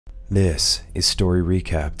This is Story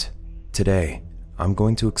Recapped. Today, I'm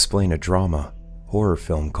going to explain a drama, horror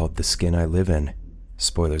film called The Skin I Live In.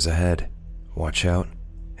 Spoilers ahead. Watch out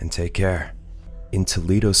and take care. In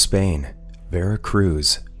Toledo, Spain, Vera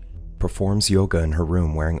Cruz performs yoga in her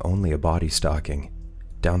room wearing only a body stocking.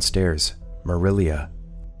 Downstairs, Marilia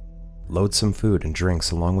loads some food and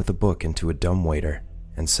drinks along with a book into a dumbwaiter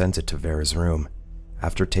and sends it to Vera's room.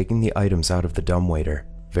 After taking the items out of the dumbwaiter,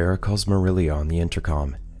 Vera calls Marilia on the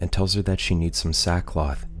intercom and tells her that she needs some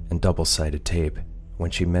sackcloth and double-sided tape. When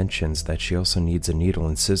she mentions that she also needs a needle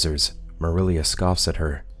and scissors, Marilia scoffs at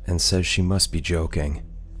her and says she must be joking.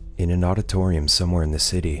 In an auditorium somewhere in the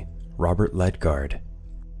city, Robert Ledgard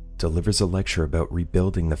delivers a lecture about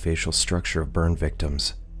rebuilding the facial structure of burn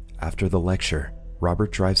victims. After the lecture,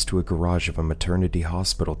 Robert drives to a garage of a maternity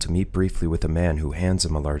hospital to meet briefly with a man who hands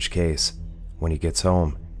him a large case. When he gets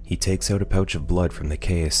home, he takes out a pouch of blood from the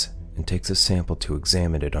case and takes a sample to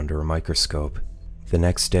examine it under a microscope. The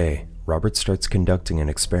next day, Robert starts conducting an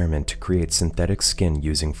experiment to create synthetic skin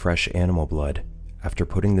using fresh animal blood. After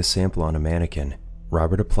putting the sample on a mannequin,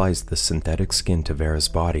 Robert applies the synthetic skin to Vera's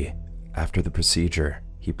body. After the procedure,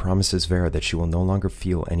 he promises Vera that she will no longer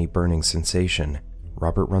feel any burning sensation.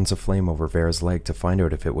 Robert runs a flame over Vera's leg to find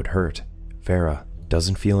out if it would hurt. Vera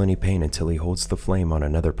doesn't feel any pain until he holds the flame on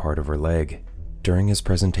another part of her leg. During his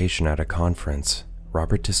presentation at a conference,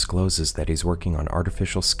 Robert discloses that he's working on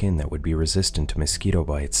artificial skin that would be resistant to mosquito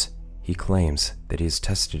bites. He claims that he has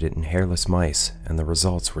tested it in hairless mice and the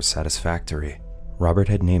results were satisfactory. Robert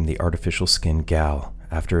had named the artificial skin Gal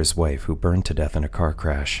after his wife who burned to death in a car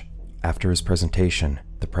crash. After his presentation,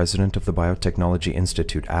 the president of the Biotechnology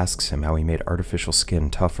Institute asks him how he made artificial skin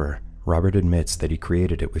tougher. Robert admits that he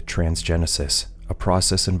created it with transgenesis, a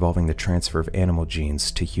process involving the transfer of animal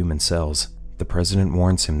genes to human cells. The president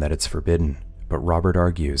warns him that it's forbidden, but Robert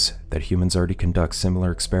argues that humans already conduct similar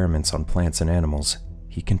experiments on plants and animals.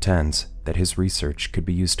 He contends that his research could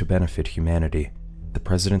be used to benefit humanity. The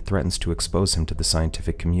president threatens to expose him to the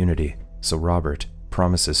scientific community, so Robert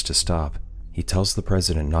promises to stop. He tells the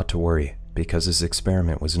president not to worry because his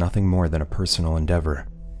experiment was nothing more than a personal endeavor.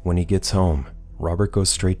 When he gets home, Robert goes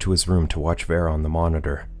straight to his room to watch Vera on the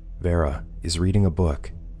monitor. Vera is reading a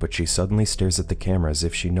book, but she suddenly stares at the camera as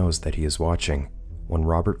if she knows that he is watching. When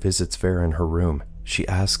Robert visits Vera in her room, she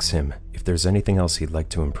asks him if there's anything else he'd like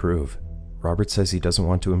to improve. Robert says he doesn't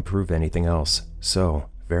want to improve anything else, so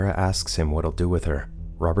Vera asks him what he'll do with her.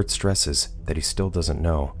 Robert stresses that he still doesn't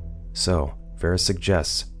know, so Vera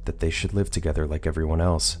suggests that they should live together like everyone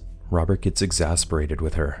else. Robert gets exasperated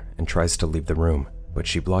with her and tries to leave the room, but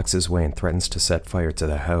she blocks his way and threatens to set fire to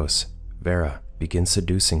the house. Vera begins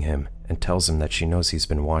seducing him and tells him that she knows he's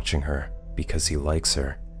been watching her because he likes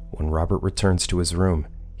her. When Robert returns to his room,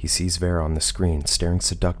 he sees Vera on the screen staring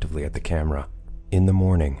seductively at the camera. In the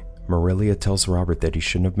morning, Marilia tells Robert that he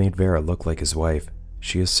shouldn't have made Vera look like his wife.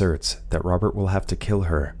 She asserts that Robert will have to kill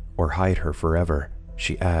her or hide her forever.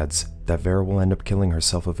 She adds that Vera will end up killing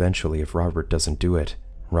herself eventually if Robert doesn't do it.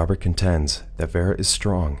 Robert contends that Vera is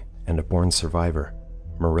strong and a born survivor.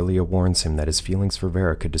 Marilia warns him that his feelings for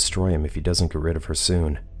Vera could destroy him if he doesn't get rid of her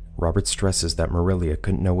soon. Robert stresses that Marilia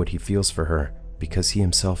couldn't know what he feels for her because he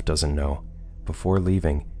himself doesn't know. Before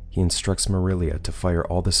leaving, he instructs Marilia to fire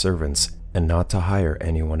all the servants and not to hire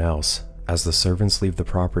anyone else. As the servants leave the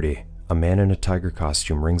property, a man in a tiger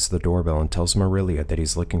costume rings the doorbell and tells Marilia that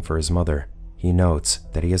he's looking for his mother. He notes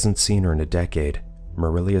that he hasn't seen her in a decade.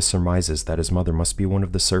 Marilia surmises that his mother must be one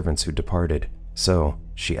of the servants who departed, so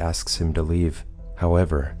she asks him to leave.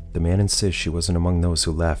 However, the man insists she wasn't among those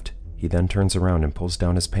who left. He then turns around and pulls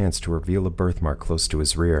down his pants to reveal a birthmark close to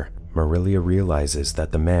his rear. Marilia realizes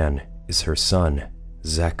that the man is her son,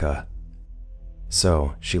 Zeka.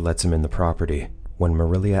 So she lets him in the property. When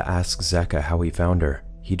Marilia asks Zeka how he found her,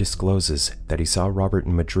 he discloses that he saw Robert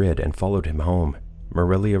in Madrid and followed him home.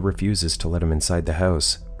 Marilia refuses to let him inside the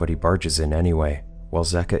house, but he barges in anyway. While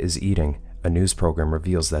Zeka is eating, a news program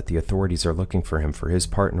reveals that the authorities are looking for him for his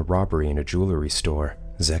part in a robbery in a jewelry store.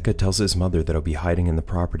 Zeka tells his mother that he'll be hiding in the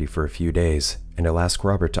property for a few days, and he'll ask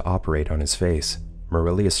Robert to operate on his face.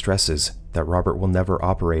 Marilia stresses that Robert will never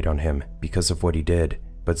operate on him because of what he did,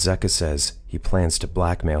 but Zeka says he plans to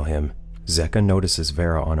blackmail him. Zeka notices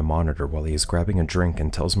Vera on a monitor while he is grabbing a drink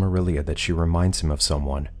and tells Marilia that she reminds him of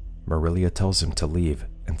someone. Marilia tells him to leave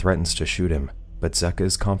and threatens to shoot him, but Zeka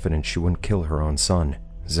is confident she wouldn't kill her own son.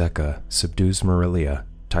 Zeka subdues Marilia,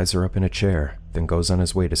 ties her up in a chair, then goes on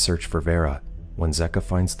his way to search for Vera. When Zeka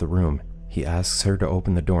finds the room, he asks her to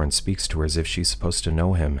open the door and speaks to her as if she's supposed to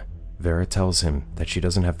know him. Vera tells him that she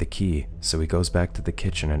doesn't have the key, so he goes back to the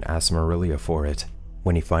kitchen and asks Marilia for it.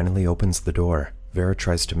 When he finally opens the door, Vera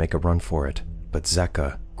tries to make a run for it, but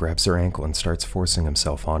Zeka grabs her ankle and starts forcing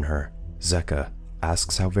himself on her. Zeka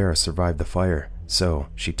asks how Vera survived the fire, so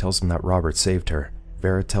she tells him that Robert saved her.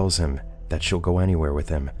 Vera tells him that she'll go anywhere with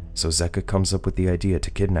him, so Zeka comes up with the idea to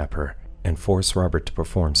kidnap her and force Robert to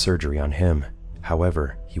perform surgery on him.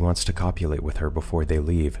 However, he wants to copulate with her before they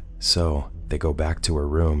leave, so they go back to her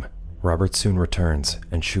room. Robert soon returns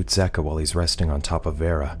and shoots Zeka while he's resting on top of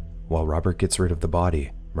Vera. While Robert gets rid of the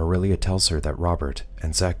body, Marilia tells her that Robert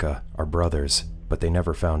and Zeka are brothers, but they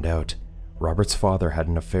never found out. Robert's father had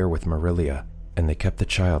an affair with Marilia, and they kept the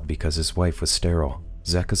child because his wife was sterile.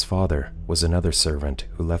 Zeka's father was another servant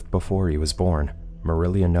who left before he was born.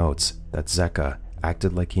 Marilia notes that Zeka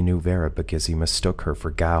acted like he knew Vera because he mistook her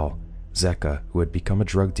for Gal. Zeka, who had become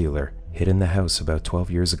a drug dealer, hid in the house about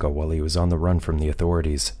 12 years ago while he was on the run from the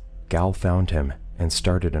authorities. Gal found him and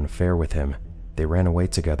started an affair with him. They ran away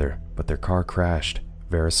together, but their car crashed.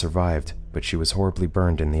 Vera survived, but she was horribly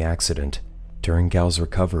burned in the accident. During Gal's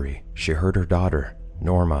recovery, she heard her daughter,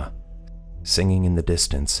 Norma, singing in the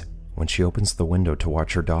distance. When she opens the window to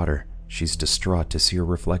watch her daughter, she's distraught to see her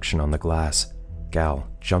reflection on the glass. Gal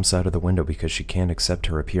jumps out of the window because she can't accept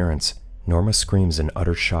her appearance. Norma screams in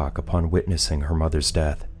utter shock upon witnessing her mother's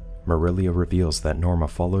death. Marilia reveals that Norma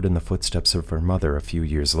followed in the footsteps of her mother a few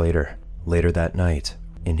years later. Later that night,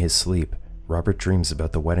 in his sleep, Robert dreams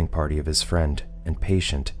about the wedding party of his friend and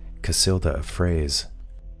patient, Casilda of Fraze.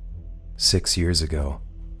 6 years ago,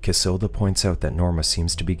 Casilda points out that Norma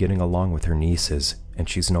seems to be getting along with her nieces, and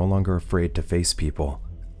she's no longer afraid to face people.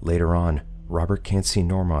 Later on, Robert can't see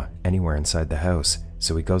Norma anywhere inside the house,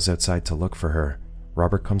 so he goes outside to look for her.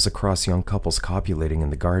 Robert comes across young couples copulating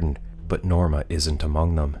in the garden, but Norma isn't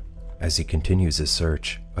among them. As he continues his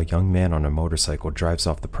search, a young man on a motorcycle drives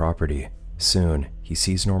off the property. Soon, he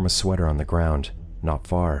sees Norma's sweater on the ground. Not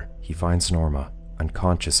far, he finds Norma,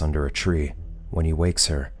 unconscious under a tree. When he wakes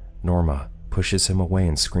her, Norma pushes him away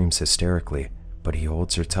and screams hysterically, but he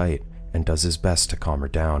holds her tight and does his best to calm her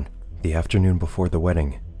down. The afternoon before the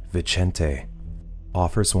wedding, Vicente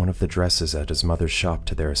offers one of the dresses at his mother's shop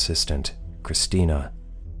to their assistant, Cristina,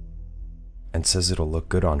 and says it'll look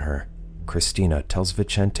good on her. Cristina tells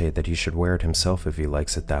Vicente that he should wear it himself if he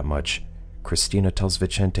likes it that much. Cristina tells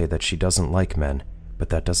Vicente that she doesn't like men, but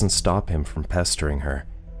that doesn't stop him from pestering her.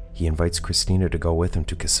 He invites Cristina to go with him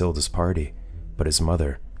to Casilda's party, but his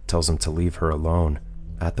mother tells him to leave her alone.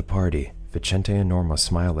 At the party, Vicente and Norma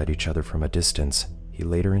smile at each other from a distance. He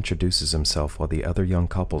later introduces himself while the other young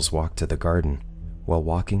couples walk to the garden. While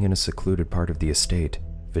walking in a secluded part of the estate,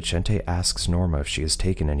 Vicente asks Norma if she has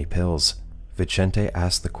taken any pills. Vicente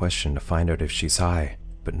asks the question to find out if she's high,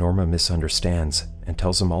 but Norma misunderstands and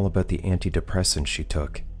tells him all about the antidepressants she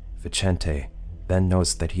took. Vicente then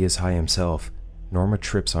notes that he is high himself. Norma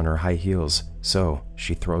trips on her high heels, so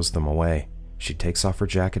she throws them away. She takes off her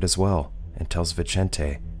jacket as well and tells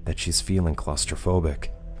Vicente that she's feeling claustrophobic.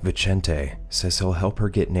 Vicente says he'll help her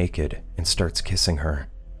get naked and starts kissing her.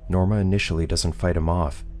 Norma initially doesn't fight him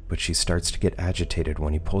off, but she starts to get agitated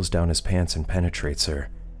when he pulls down his pants and penetrates her.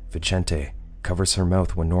 Vicente covers her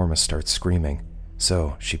mouth when Norma starts screaming,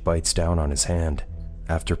 so she bites down on his hand.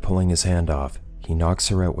 After pulling his hand off, he knocks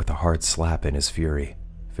her out with a hard slap in his fury.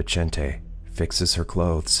 Vicente fixes her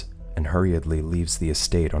clothes and hurriedly leaves the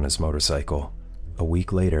estate on his motorcycle. A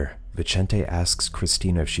week later, Vicente asks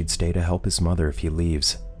Cristina if she'd stay to help his mother if he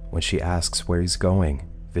leaves. When she asks where he's going,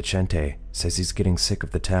 Vicente says he's getting sick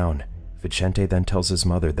of the town. Vicente then tells his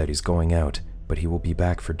mother that he's going out, but he will be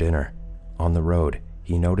back for dinner. On the road,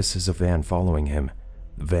 he notices a van following him.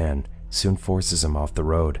 The van soon forces him off the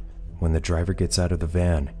road. When the driver gets out of the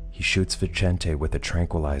van, he shoots Vicente with a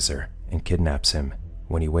tranquilizer and kidnaps him.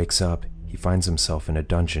 When he wakes up, he finds himself in a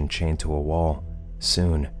dungeon chained to a wall.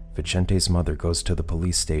 Soon, Vicente's mother goes to the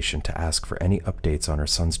police station to ask for any updates on her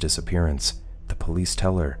son's disappearance. The police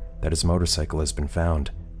tell her that his motorcycle has been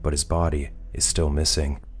found, but his body is still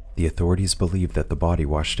missing. The authorities believe that the body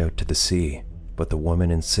washed out to the sea, but the woman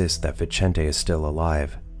insists that Vicente is still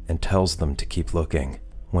alive and tells them to keep looking.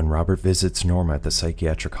 When Robert visits Norma at the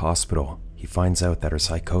psychiatric hospital, he finds out that her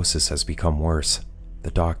psychosis has become worse.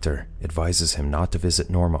 The doctor advises him not to visit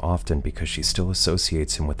Norma often because she still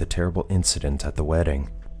associates him with the terrible incident at the wedding.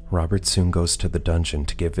 Robert soon goes to the dungeon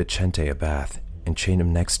to give Vicente a bath and chain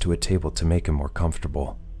him next to a table to make him more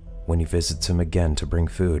comfortable. When he visits him again to bring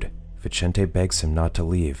food, Vicente begs him not to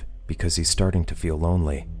leave because he's starting to feel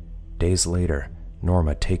lonely. Days later,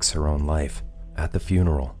 Norma takes her own life. At the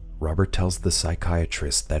funeral, Robert tells the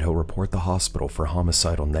psychiatrist that he'll report the hospital for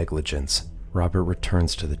homicidal negligence. Robert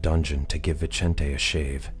returns to the dungeon to give Vicente a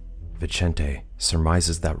shave. Vicente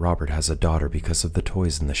surmises that Robert has a daughter because of the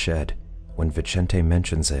toys in the shed. When Vicente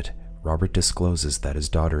mentions it, Robert discloses that his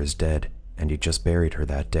daughter is dead and he just buried her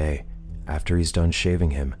that day. After he's done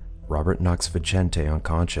shaving him, Robert knocks Vicente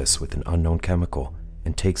unconscious with an unknown chemical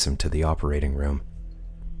and takes him to the operating room.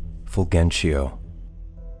 Fulgencio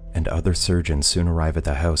and other surgeons soon arrive at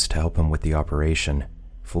the house to help him with the operation.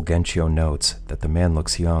 Fulgencio notes that the man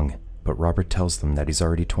looks young, but Robert tells them that he's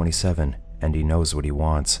already 27 and he knows what he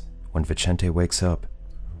wants. When Vicente wakes up,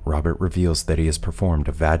 Robert reveals that he has performed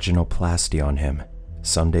a vaginoplasty on him.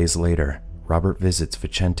 Some days later, Robert visits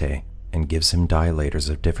Vicente and gives him dilators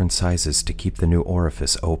of different sizes to keep the new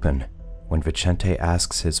orifice open. When Vicente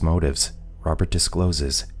asks his motives, Robert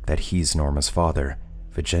discloses that he's Norma's father.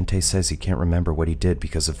 Vicente says he can't remember what he did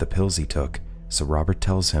because of the pills he took, so Robert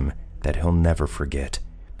tells him that he'll never forget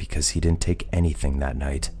because he didn't take anything that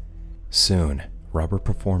night. Soon, Robert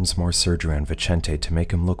performs more surgery on Vicente to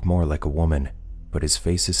make him look more like a woman, but his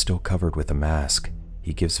face is still covered with a mask.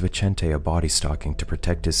 He gives Vicente a body stocking to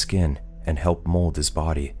protect his skin and help mold his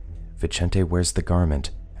body. Vicente wears the garment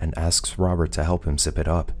and asks Robert to help him zip it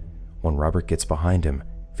up. When Robert gets behind him,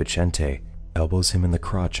 Vicente elbows him in the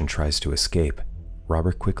crotch and tries to escape.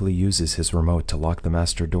 Robert quickly uses his remote to lock the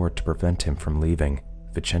master door to prevent him from leaving.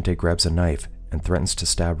 Vicente grabs a knife and threatens to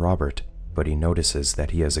stab Robert, but he notices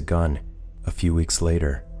that he has a gun. A few weeks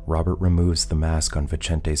later, Robert removes the mask on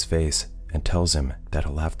Vicente's face and tells him that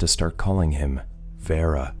he'll have to start calling him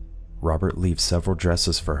Vera. Robert leaves several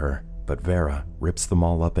dresses for her, but Vera rips them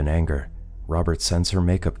all up in anger. Robert sends her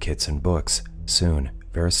makeup kits and books. Soon,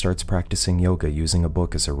 Vera starts practicing yoga using a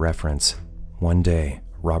book as a reference. One day,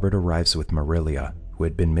 Robert arrives with Marilia, who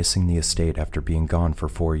had been missing the estate after being gone for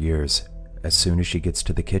 4 years. As soon as she gets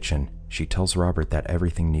to the kitchen, she tells Robert that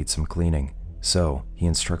everything needs some cleaning, so he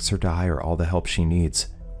instructs her to hire all the help she needs.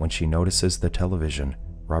 When she notices the television,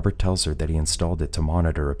 Robert tells her that he installed it to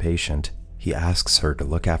monitor a patient. He asks her to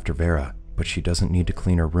look after Vera, but she doesn't need to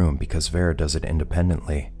clean her room because Vera does it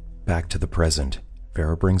independently. Back to the present,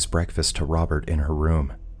 Vera brings breakfast to Robert in her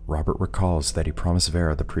room. Robert recalls that he promised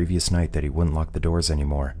Vera the previous night that he wouldn't lock the doors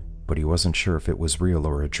anymore, but he wasn't sure if it was real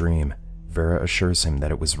or a dream. Vera assures him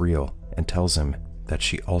that it was real and tells him that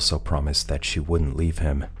she also promised that she wouldn't leave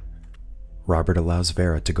him. Robert allows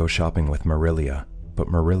Vera to go shopping with Marilia, but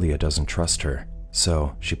Marilia doesn't trust her,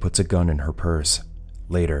 so she puts a gun in her purse.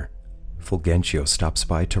 Later, Fulgencio stops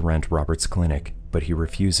by to rent Robert's clinic, but he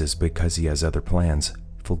refuses because he has other plans.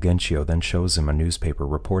 Fulgencio then shows him a newspaper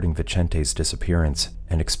reporting Vicente's disappearance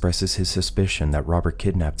and expresses his suspicion that Robert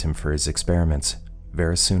kidnapped him for his experiments.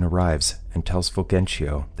 Vera soon arrives and tells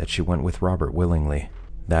Fulgencio that she went with Robert willingly.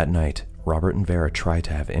 That night, Robert and Vera try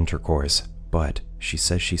to have intercourse, but she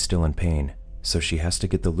says she's still in pain, so she has to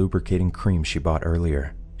get the lubricating cream she bought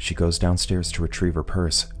earlier. She goes downstairs to retrieve her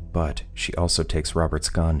purse, but she also takes Robert's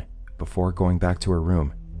gun. Before going back to her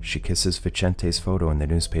room, she kisses Vicente's photo in the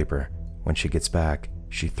newspaper. When she gets back,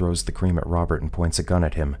 she throws the cream at Robert and points a gun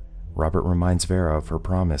at him. Robert reminds Vera of her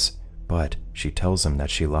promise, but she tells him that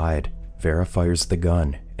she lied. Vera fires the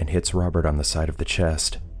gun and hits Robert on the side of the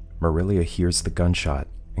chest. Marilia hears the gunshot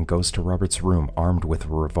and goes to Robert's room armed with a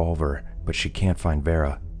revolver, but she can't find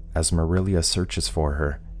Vera. As Marilia searches for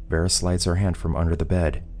her, Vera slides her hand from under the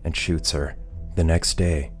bed and shoots her. The next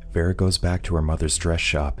day, Vera goes back to her mother's dress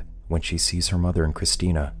shop. When she sees her mother and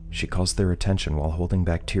Christina, she calls their attention while holding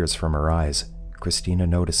back tears from her eyes. Christina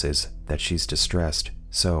notices that she's distressed,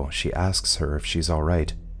 so she asks her if she's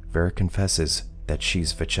alright. Vera confesses that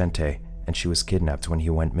she's Vicente and she was kidnapped when he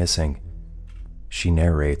went missing. She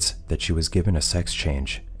narrates that she was given a sex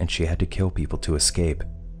change and she had to kill people to escape.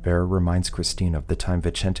 Vera reminds Christina of the time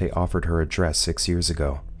Vicente offered her a dress 6 years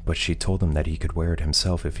ago, but she told him that he could wear it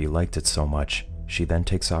himself if he liked it so much. She then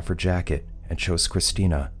takes off her jacket and shows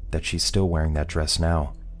Christina that she's still wearing that dress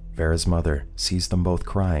now. Vera's mother sees them both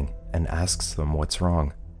crying and asks them what's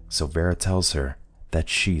wrong, so Vera tells her that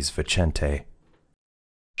she's Vicente.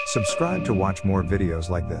 Subscribe to watch more videos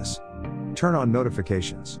like this. Turn on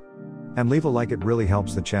notifications. And leave a like, it really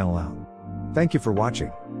helps the channel out. Thank you for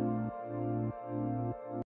watching.